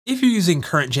If you're using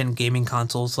current gen gaming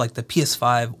consoles like the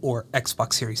PS5 or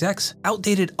Xbox Series X,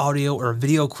 outdated audio or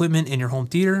video equipment in your home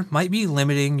theater might be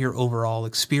limiting your overall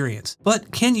experience. But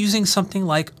can using something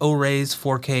like OREI's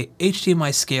 4K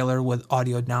HDMI scaler with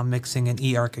audio down mixing and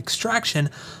eARC extraction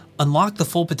unlock the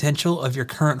full potential of your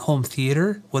current home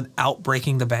theater without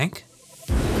breaking the bank?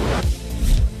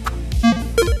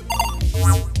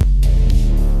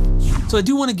 So I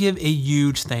do want to give a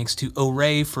huge thanks to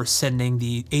OREI for sending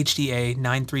the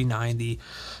HDA-939, the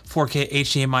 4K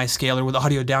HDMI scaler with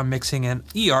audio down mixing and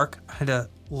eARC. I had to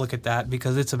look at that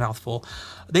because it's a mouthful.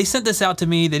 They sent this out to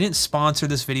me. They didn't sponsor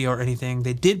this video or anything.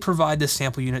 They did provide this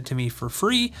sample unit to me for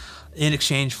free in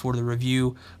exchange for the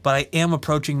review, but I am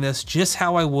approaching this just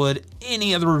how I would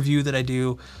any other review that I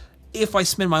do. If I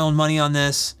spend my own money on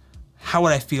this, how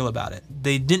would I feel about it?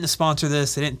 They didn't sponsor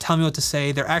this. They didn't tell me what to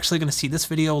say. They're actually going to see this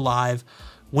video live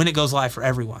when it goes live for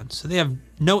everyone. So they have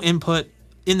no input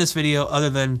in this video other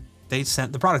than they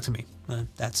sent the product to me.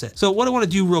 That's it. So what I want to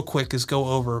do real quick is go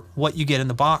over what you get in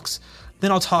the box.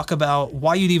 Then I'll talk about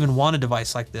why you'd even want a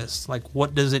device like this. Like,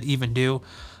 what does it even do?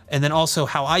 And then also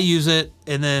how I use it,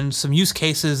 and then some use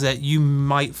cases that you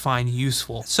might find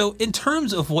useful. So in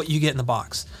terms of what you get in the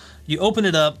box, you open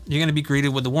it up, you're gonna be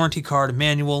greeted with the warranty card, a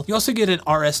manual. You also get an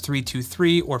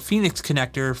RS323 or Phoenix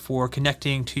connector for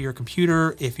connecting to your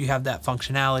computer if you have that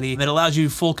functionality. It allows you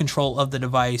full control of the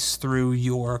device through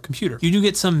your computer. You do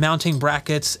get some mounting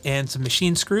brackets and some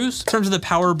machine screws. In terms of the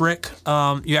power brick,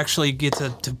 you actually get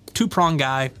a two-prong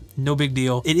guy. No big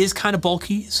deal. It is kind of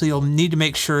bulky, so you'll need to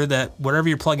make sure that whatever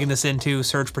you're plugging this into,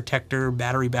 surge protector,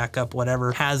 battery backup,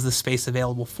 whatever, has the space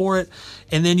available for it.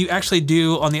 And then you actually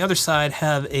do, on the other side,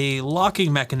 have a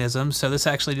locking mechanism. So this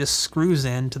actually just screws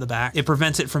in to the back. It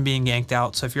prevents it from being yanked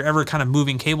out. So if you're ever kind of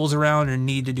moving cables around or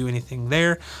need to do anything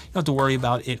there, you don't have to worry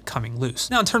about it coming loose.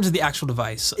 Now, in terms of the actual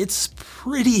device, it's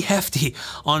pretty hefty.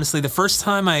 Honestly, the first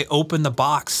time I opened the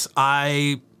box,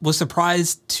 I was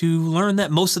surprised to learn that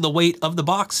most of the weight of the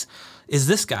box is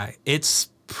this guy.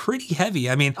 It's pretty heavy.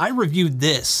 I mean, I reviewed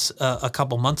this a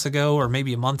couple months ago, or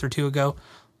maybe a month or two ago.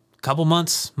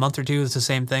 Month or two is the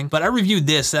same thing. But I reviewed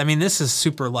this. I mean, this is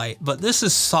super light, but this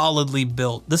is solidly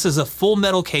built. This is a full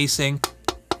metal casing.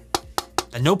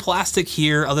 And no plastic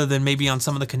here other than maybe on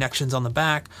some of the connections on the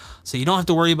back. So you don't have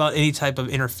to worry about any type of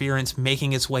interference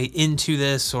making its way into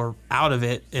this or out of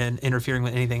it and interfering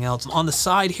with anything else. On the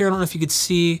side here, I don't know if you could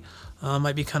see,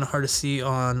 might be kind of hard to see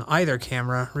on either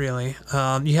camera, really.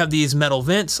 You have these metal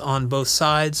vents on both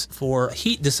sides for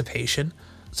heat dissipation.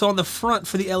 So on the front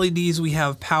for the LEDs, we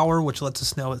have power, which lets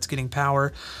us know it's getting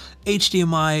power.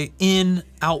 HDMI in,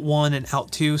 out 1, and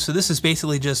out 2. So this is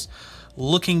basically just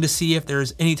looking to see if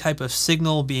there's any type of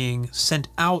signal being sent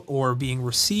out or being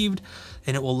received,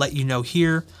 and it will let you know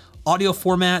here. Audio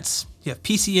formats, you have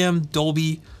PCM,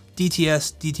 Dolby,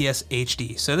 DTS, DTS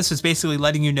HD. So this is basically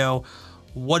letting you know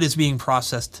what is being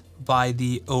processed by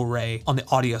the OREI on the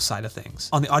audio side of things.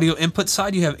 On the audio input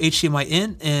side, you have HDMI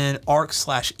in and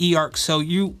ARC/eARC. So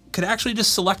you could actually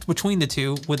just select between the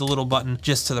two with a little button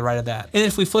just to the right of that. And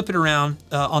if we flip it around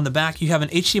on the back, you have an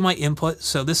HDMI input.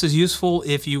 So this is useful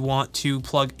if you want to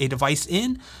plug a device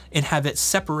in and have it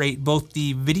separate both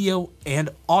the video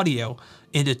and audio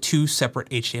into two separate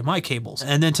HDMI cables.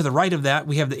 And then to the right of that,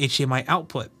 we have the HDMI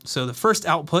output. So the first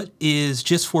output is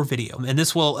just for video, and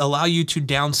this will allow you to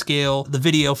downscale the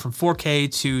video from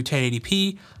 4K to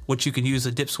 1080p, which you can use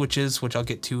the dip switches, which I'll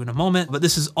get to in a moment. But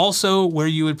this is also where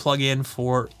you would plug in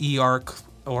for eARC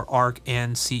or ARC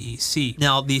and CEC.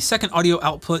 Now, the second audio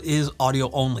output is audio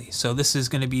only. So this is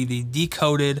going to be the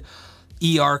decoded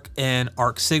eARC and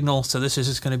ARC signal. So this is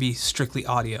just going to be strictly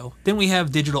audio. Then we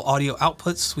have digital audio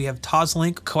outputs. We have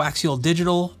Toslink, coaxial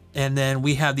digital, and then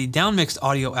we have the downmixed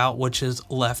audio out, which is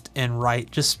left and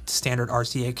right, just standard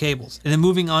RCA cables. And then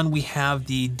moving on, we have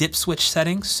the dip switch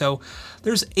settings. So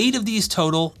there's 8 of these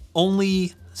total,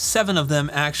 only 7 of them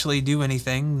actually do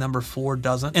anything. Number 4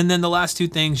 doesn't. And then the last 2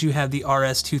 things, you have the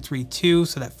RS232,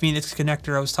 so that Phoenix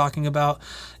connector I was talking about,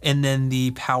 and then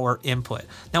the power input.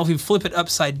 Now, if you flip it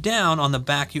upside down on the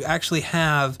back, you actually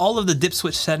have all of the dip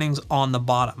switch settings on the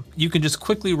bottom. You can just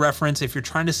quickly reference if you're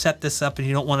trying to set this up and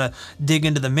you don't want to dig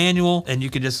into the manual, and you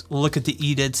can just look at the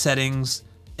EDID settings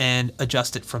and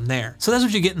adjust it from there. So that's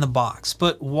what you get in the box.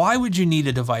 But why would you need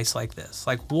a device like this?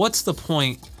 Like, what's the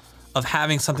point of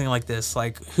having something like this?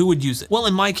 Like, who would use it? Well,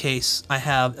 in my case, I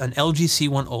have an LG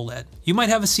C1 OLED. You might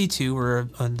have a C2 or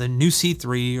the new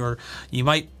C3, or you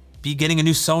might be getting a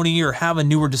new Sony or have a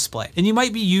newer display. And you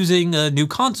might be using a new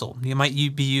console. You might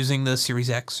be using the Series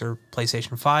X or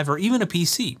PlayStation 5 or even a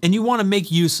PC. And you want to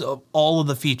make use of all of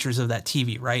the features of that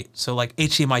TV, right? So like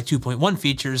HDMI 2.1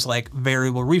 features like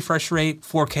variable refresh rate,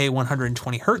 4K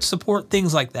 120 Hz support,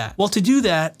 things like that. Well, to do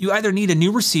that, you either need a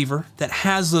new receiver that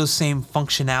has those same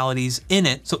functionalities in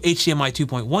it, so HDMI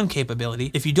 2.1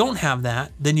 capability. If you don't have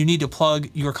that, then you need to plug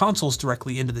your consoles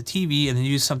directly into the TV and then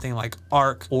use something like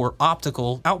eARC or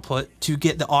optical output to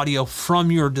get the audio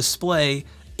from your display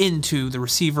into the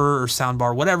receiver or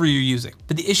soundbar, whatever you're using.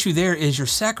 But the issue there is you're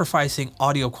sacrificing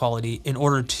audio quality in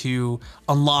order to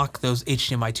unlock those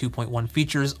HDMI 2.1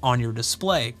 features on your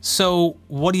display. So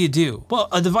what do? Well,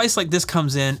 a device like this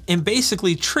comes in and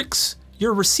basically tricks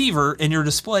your receiver and your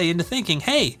display into thinking,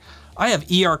 hey, I have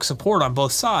eARC support on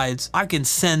both sides. I can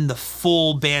send the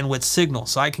full bandwidth signal.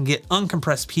 So I can get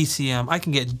uncompressed PCM, I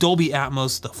can get Dolby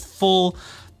Atmos, the full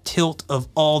tilt of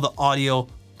all the audio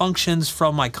functions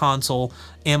from my console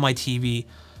and my TV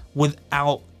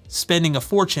without spending a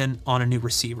fortune on a new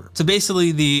receiver. So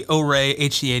basically the OREI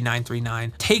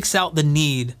HDA-939 takes out the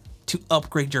need to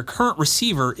upgrade your current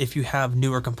receiver if you have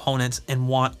newer components and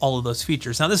want all of those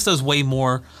features. Now this does way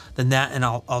more than that, and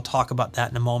I'll talk about that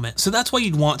in a moment. So that's why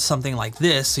you'd want something like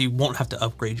this so you won't have to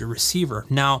upgrade your receiver.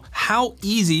 Now, how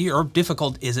easy or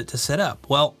difficult is it to set up?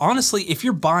 Well, honestly, if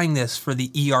you're buying this for the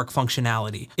eARC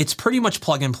functionality, it's pretty much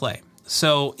plug and play.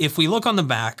 So if we look on the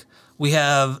back, we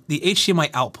have the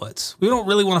HDMI outputs. We don't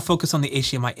really want to focus on the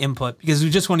HDMI input because we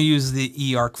just want to use the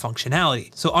eARC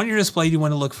functionality. So on your display, you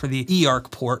want to look for the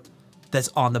eARC port that's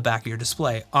on the back of your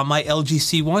display. On my LG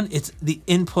C1, it's the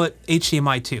input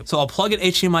HDMI 2. So I'll plug an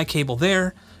HDMI cable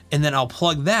there, and then I'll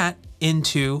plug that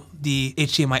into the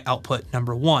HDMI output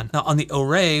number 1. Now on the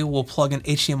OREI, we'll plug an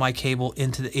HDMI cable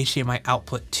into the HDMI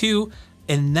output 2,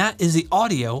 and that is the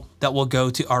audio that will go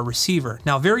to our receiver.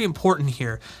 Now, very important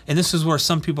here, and this is where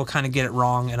some people kind of get it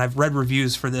wrong, and I've read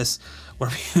reviews for this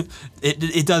where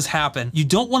it does happen. You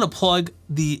don't want to plug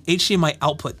the HDMI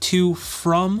output 2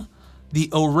 from the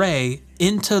OREI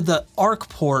into the eARC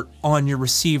port on your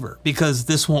receiver, because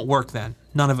this won't work then.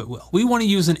 None of it will. We want to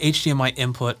use an HDMI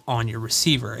input on your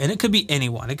receiver, and it could be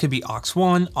anyone. It could be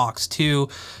aux1,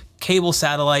 aux2, cable,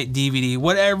 satellite, DVD,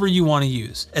 whatever you want to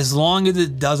use. As long as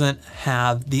it doesn't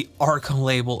have the eARC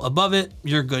label above it,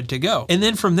 you're good to go. And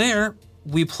then from there,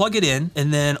 we plug it in,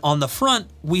 and then on the front,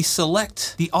 we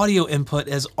select the audio input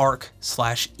as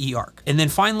ARC/eARC. And then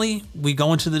finally, we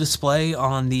go into the display.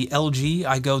 On the LG,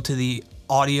 I go to the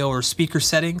audio or speaker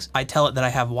settings. I tell it that I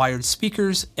have wired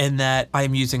speakers and that I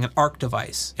am using an ARC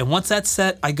device. And once that's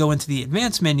set, I go into the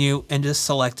advanced menu and just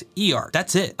select eARC.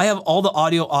 That's it. I have all the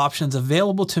audio options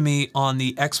available to me on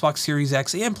the Xbox Series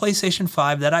X and PlayStation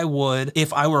 5 that I would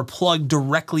if I were plugged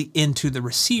directly into the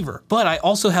receiver. But I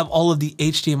also have all of the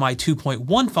HDMI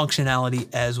 2.1 functionality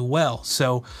as well.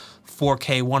 So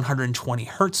 4K 120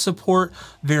 Hz support,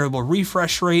 variable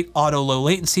refresh rate, auto low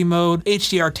latency mode,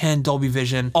 HDR10, Dolby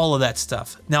Vision, all of that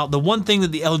stuff. Now, the one thing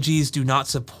that the LGs do not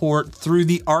support through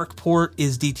the ARC port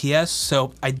is DTS,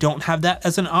 so I don't have that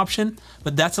as an option,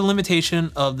 but that's a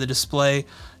limitation of the display,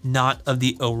 not of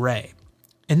the OREI.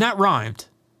 And that rhymed.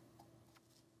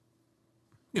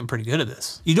 I'm getting pretty good at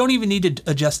this. You don't even need to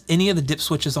adjust any of the dip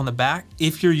switches on the back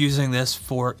if you're using this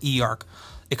for eARC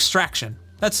extraction.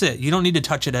 That's it. You don't need to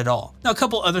touch it at all. Now, a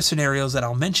couple other scenarios that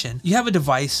I'll mention. You have a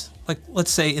device, like let's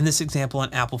say in this example,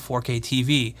 an Apple 4K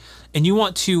TV, and you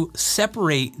want to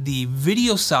separate the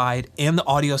video side and the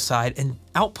audio side and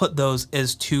output those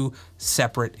as two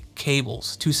separate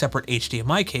cables, two separate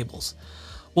HDMI cables.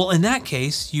 Well, in that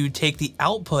case, you take the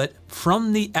output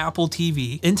from the Apple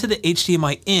TV into the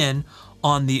HDMI in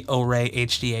on the OREI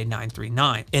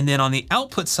HDA-939. And then on the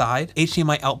output side,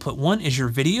 HDMI output 1 is your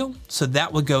video, so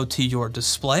that would go to your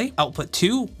display. Output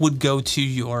 2 would go to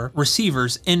your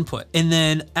receiver's input. And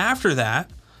then after that,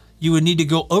 you would need to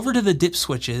go over to the dip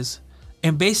switches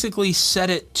and basically set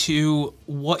it to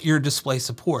what your display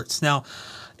supports. Now,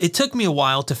 it took me a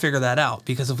while to figure that out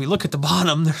because if we look at the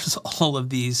bottom, there's all of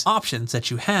these options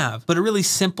that you have. But a really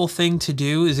simple thing to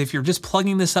do is if you're just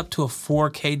plugging this up to a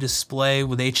 4K display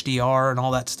with HDR and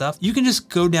all that stuff, you can just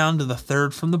go down to the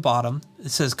third from the bottom. It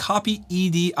says copy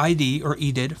EDID or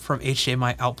EDID from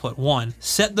HDMI output 1.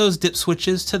 Set those dip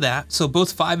switches to that. So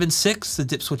both 5 and 6, the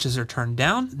dip switches are turned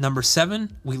down. Number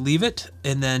 7, we leave it.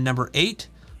 And then number 8,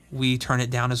 we turn it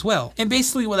down as well. And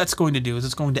basically what that's going to do is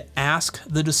it's going to ask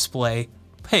the display,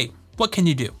 hey, what can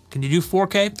you do? Can you do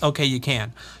 4K? Okay, you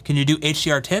can. Can you do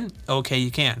HDR10? Okay,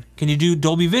 you can. Can you do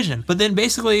Dolby Vision? But then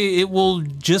basically it will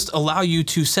just allow you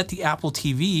to set the Apple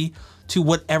TV to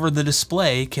whatever the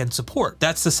display can support.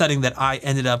 That's the setting that I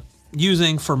ended up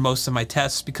using for most of my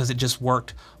tests because it just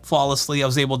worked flawlessly. I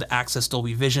was able to access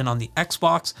Dolby Vision on the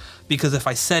Xbox because if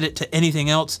I set it to anything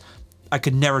else, I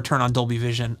could never turn on Dolby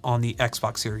Vision on the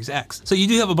Xbox Series X. So you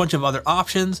do have a bunch of other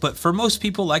options, but for most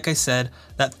people, like I said,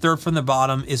 that third from the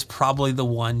bottom is probably the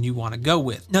one you want to go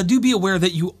with. Now do be aware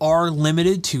that you are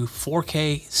limited to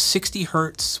 4K 60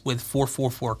 Hertz with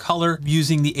 444 color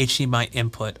using the HDMI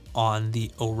input on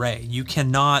the OREI. You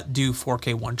cannot do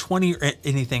 4K 120 or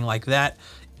anything like that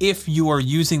if you are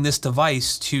using this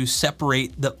device to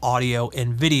separate the audio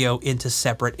and video into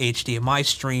separate HDMI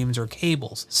streams or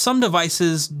cables. Some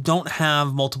devices don't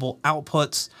have multiple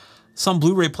outputs. Some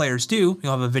Blu-ray players do.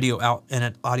 You'll have a video out and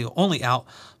an audio only out.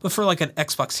 But for like an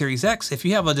Xbox Series X, if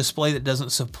you have a display that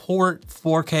doesn't support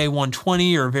 4K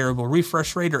 120 or variable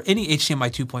refresh rate or any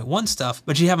HDMI 2.1 stuff,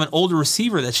 but you have an older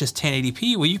receiver that's just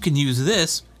 1080p, well, you can use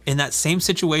this in that same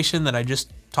situation that I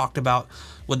just talked about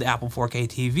with the Apple 4K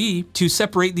TV to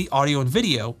separate the audio and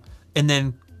video, and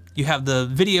then you have the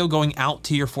video going out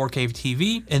to your 4K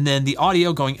TV and then the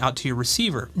audio going out to your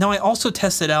receiver. Now I also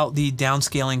tested out the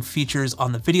downscaling features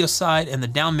on the video side and the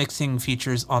down mixing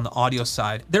features on the audio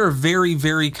side. There are very,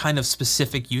 very kind of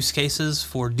specific use cases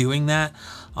for doing that.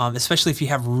 Especially if you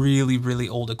have really, really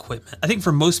old equipment. I think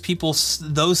for most people,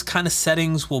 those kind of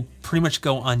settings will pretty much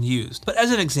go unused. But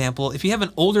as an example, if you have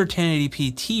an older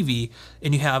 1080p TV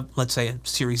and you have, let's say, a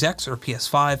Series X or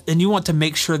PS5, and you want to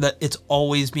make sure that it's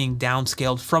always being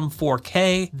downscaled from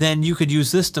 4K, then you could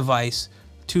use this device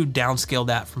to downscale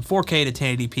that from 4K to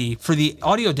 1080p. For the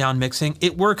audio down mixing,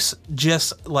 it works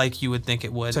just like you would think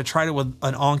it would. So I tried it with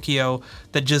an Onkyo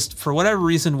that just, for whatever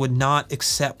reason, would not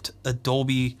accept a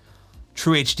Dolby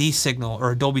True HD signal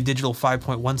or a Dolby Digital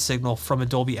 5.1 signal from a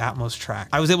Dolby Atmos track.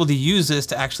 I was able to use this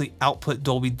to actually output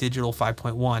Dolby Digital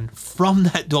 5.1 from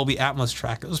that Dolby Atmos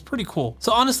track. It was pretty cool.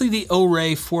 So honestly, the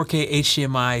OREI 4K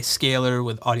HDMI scaler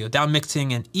with audio down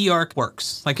mixing and eARC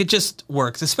works. Like, it just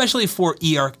works, especially for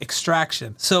eARC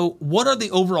extraction. So what are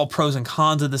the overall pros and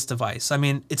cons of this device? I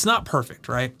mean, it's not perfect,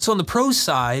 right? So on the pros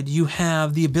side, you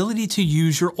have the ability to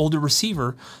use your older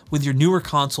receiver with your newer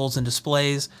consoles and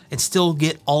displays and still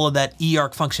get all of that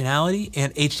eARC functionality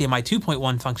and HDMI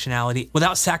 2.1 functionality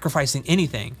without sacrificing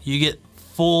anything. You get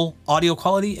full audio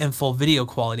quality and full video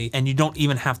quality, and you don't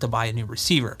even have to buy a new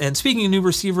receiver. And speaking of new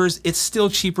receivers, it's still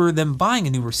cheaper than buying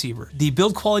a new receiver. The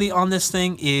build quality on this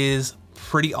thing is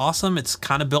pretty awesome. It's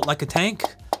kind of built like a tank.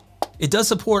 It does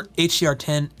support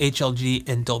HDR10, HLG,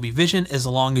 and Dolby Vision as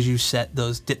long as you set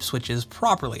those dip switches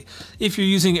properly. If you're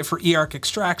using it for eARC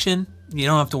extraction, you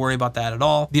don't have to worry about that at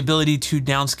all. The ability to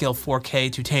downscale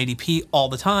 4K to 1080p all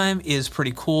the time is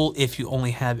pretty cool if you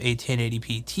only have a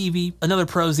 1080p TV. Another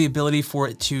pro is the ability for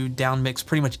it to downmix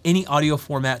pretty much any audio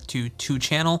format to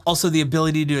 2-channel. Also, the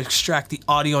ability to extract the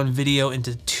audio and video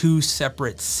into 2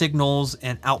 separate signals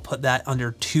and output that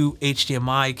under 2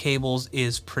 HDMI cables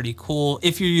is pretty cool.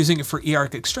 If you're using it for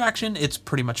eARC extraction, it's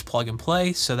pretty much plug and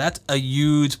play. So that's a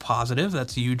huge positive.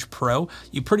 That's a huge pro.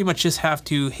 You pretty much just have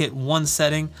to hit one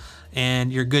setting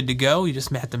and you're good to go. You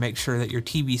just have to make sure that your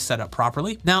TV's set up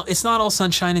properly. Now, it's not all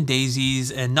sunshine and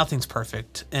daisies and nothing's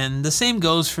perfect. And the same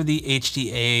goes for the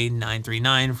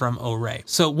HDA-939 from OREI.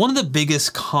 So one of the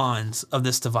biggest cons of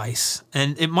this device,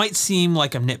 and it might seem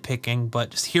like I'm nitpicking,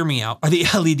 but just hear me out, are the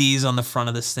LEDs on the front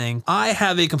of this thing. I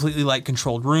have a completely light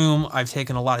controlled room. I've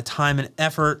taken a lot of time and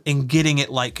effort in getting it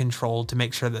light controlled to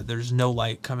make sure that there's no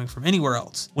light coming from anywhere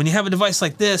else. When you have a device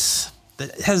like this,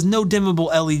 that has no dimmable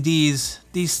LEDs,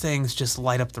 these things just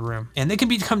light up the room. And they can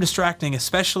become distracting,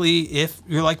 especially if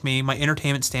you're like me, my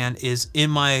entertainment stand is in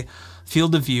my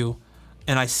field of view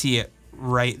and I see it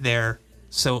right there.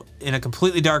 So in a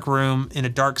completely dark room, in a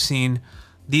dark scene,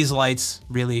 these lights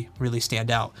really, really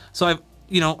stand out. So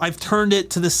I've turned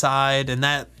it to the side and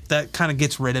that kind of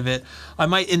gets rid of it. I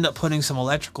might end up putting some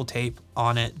electrical tape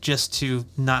on it just to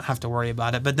not have to worry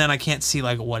about it, but then I can't see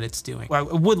like what it's doing. I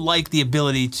would like the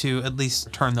ability to at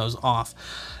least turn those off.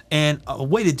 And a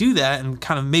way to do that, and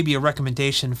kind of maybe a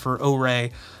recommendation for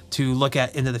OREI to look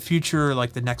at into the future,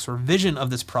 like the next revision of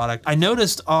this product, I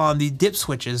noticed on the dip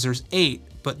switches, there's 8,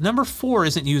 but number 4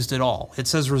 isn't used at all. It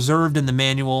says reserved in the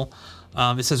manual.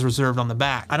 It says reserved on the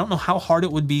back. I don't know how hard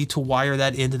it would be to wire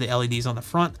that into the LEDs on the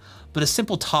front, but a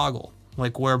simple toggle,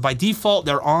 like where by default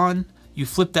they're on, you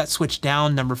flip that switch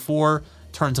down, number 4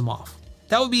 turns them off.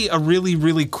 That would be a really,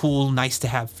 really cool, nice to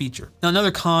have feature. Now,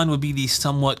 another con would be the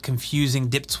somewhat confusing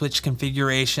dip switch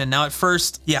configuration. Now at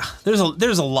first, yeah, there's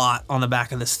a lot on the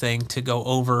back of this thing to go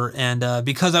over. And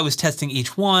because I was testing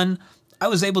each one, I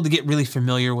was able to get really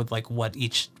familiar with like what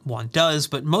each one does,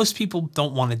 but most people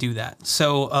don't want to do that.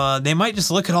 So they might just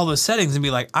look at all those settings and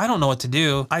be like, I don't know what to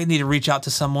do. I need to reach out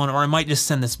to someone, or I might just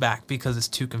send this back because it's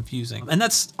too confusing. And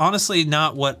that's honestly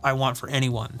not what I want for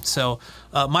anyone. So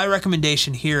my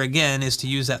recommendation here again is to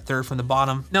use that third from the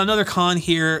bottom. Now another con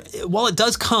here, while it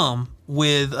does come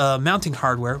with mounting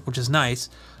hardware, which is nice,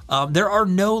 there are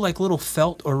no like little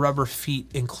felt or rubber feet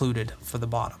included for the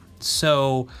bottom.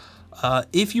 So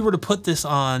if you were to put this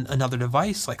on another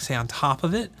device, like say on top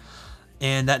of it,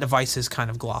 and that device is kind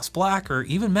of gloss black or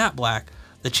even matte black,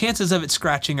 the chances of it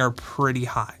scratching are pretty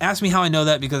high. Ask me how I know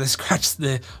that, because I scratched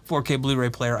the 4K Blu-ray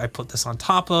player I put this on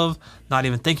top of, not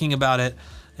even thinking about it.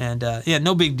 And yeah,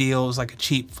 no big deal. It was like a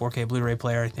cheap 4K Blu-ray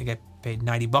player. I think I paid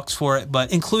 90 bucks for it,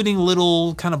 but including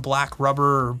little kind of black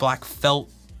rubber or black felt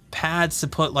pads to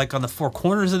put like on the four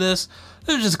corners of this,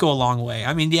 it'll just go a long way.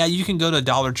 I mean, yeah, you can go to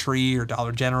Dollar Tree or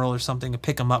Dollar General or something and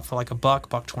pick them up for like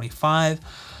 $1.25,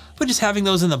 but just having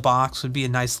those in the box would be a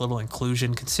nice little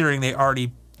inclusion, considering they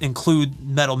already include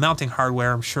metal mounting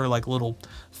hardware. I'm sure like little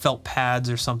felt pads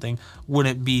or something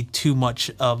wouldn't be too much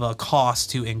of a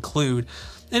cost to include.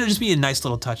 And it'd just be a nice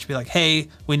little touch. Be like, hey,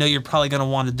 we know you're probably gonna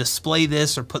want to display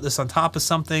this or put this on top of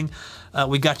something.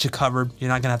 We got you covered. You're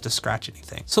not gonna have to scratch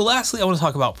anything. So lastly, I want to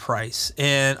talk about price.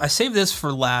 And I saved this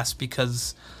for last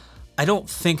because I don't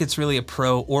think it's really a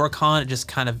pro or a con. It just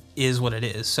kind of is what it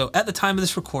is. So at the time of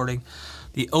this recording,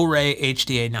 the OREI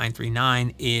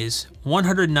HDA-939 is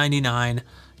 $199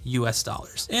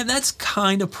 US. And that's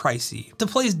kind of pricey. To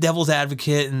play devil's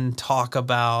advocate and talk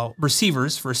about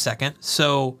receivers for a second.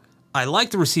 So I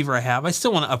like the receiver I have. I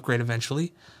still want to upgrade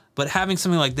eventually, but having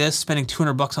something like this, spending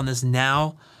 200 bucks on this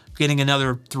now, getting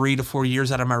another 3 to 4 years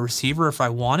out of my receiver if I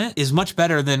want it, is much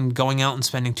better than going out and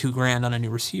spending $2 grand on a new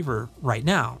receiver right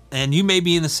now. And you may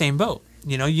be in the same boat.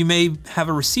 You know, you may have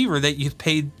a receiver that you've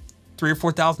paid $3,000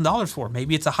 or $4,000 for.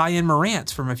 Maybe it's a high-end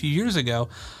Marantz from a few years ago.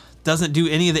 Doesn't do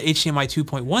any of the HDMI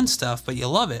 2.1 stuff, but you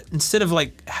love it. Instead of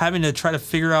like having to try to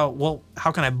figure out, well,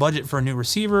 how can I budget for a new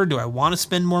receiver? Do I want to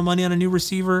spend more money on a new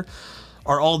receiver?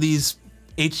 Are all these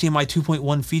HDMI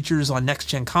 2.1 features on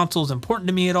next-gen consoles important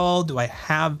to me at all? Do I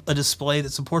have a display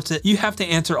that supports it? You have to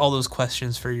answer all those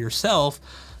questions for yourself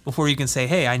before you can say,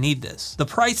 hey, I need this. The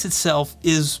price itself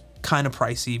is kind of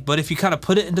pricey, but if you kind of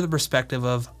put it into the perspective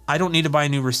of, I don't need to buy a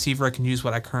new receiver, I can use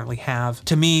what I currently have,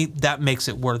 to me, that makes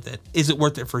it worth it. Is it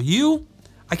worth it for you?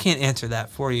 I can't answer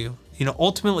that for you. You know,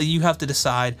 ultimately you have to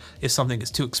decide if something is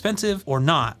too expensive or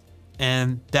not.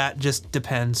 And that just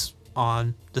depends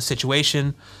on the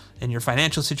situation and your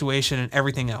financial situation and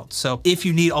everything else. So if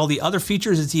you need all the other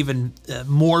features, it's even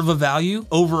more of a value.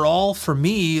 Overall, for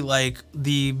me, like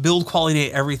the build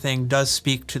quality, everything does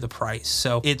speak to the price.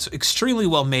 So it's extremely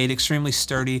well made, extremely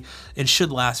sturdy, and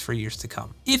should last for years to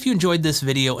come. If you enjoyed this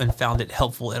video and found it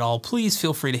helpful at all, please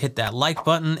feel free to hit that like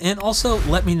button, and also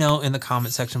let me know in the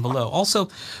comment section below. Also,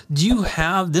 do you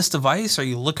have this device? Are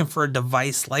you looking for a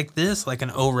device like this, like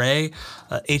an OREI,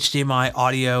 HDMI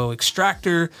audio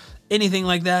extractor, anything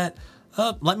like that?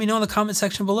 Let me know in the comment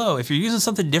section below. If you're using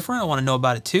something different, I want to know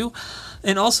about it too.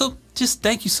 And also, just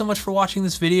thank you so much for watching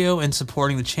this video and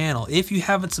supporting the channel. If you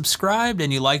haven't subscribed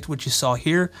and you liked what you saw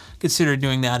here, consider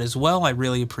doing that as well. I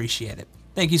really appreciate it.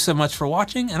 Thank you so much for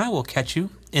watching, and I will catch you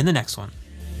in the next one.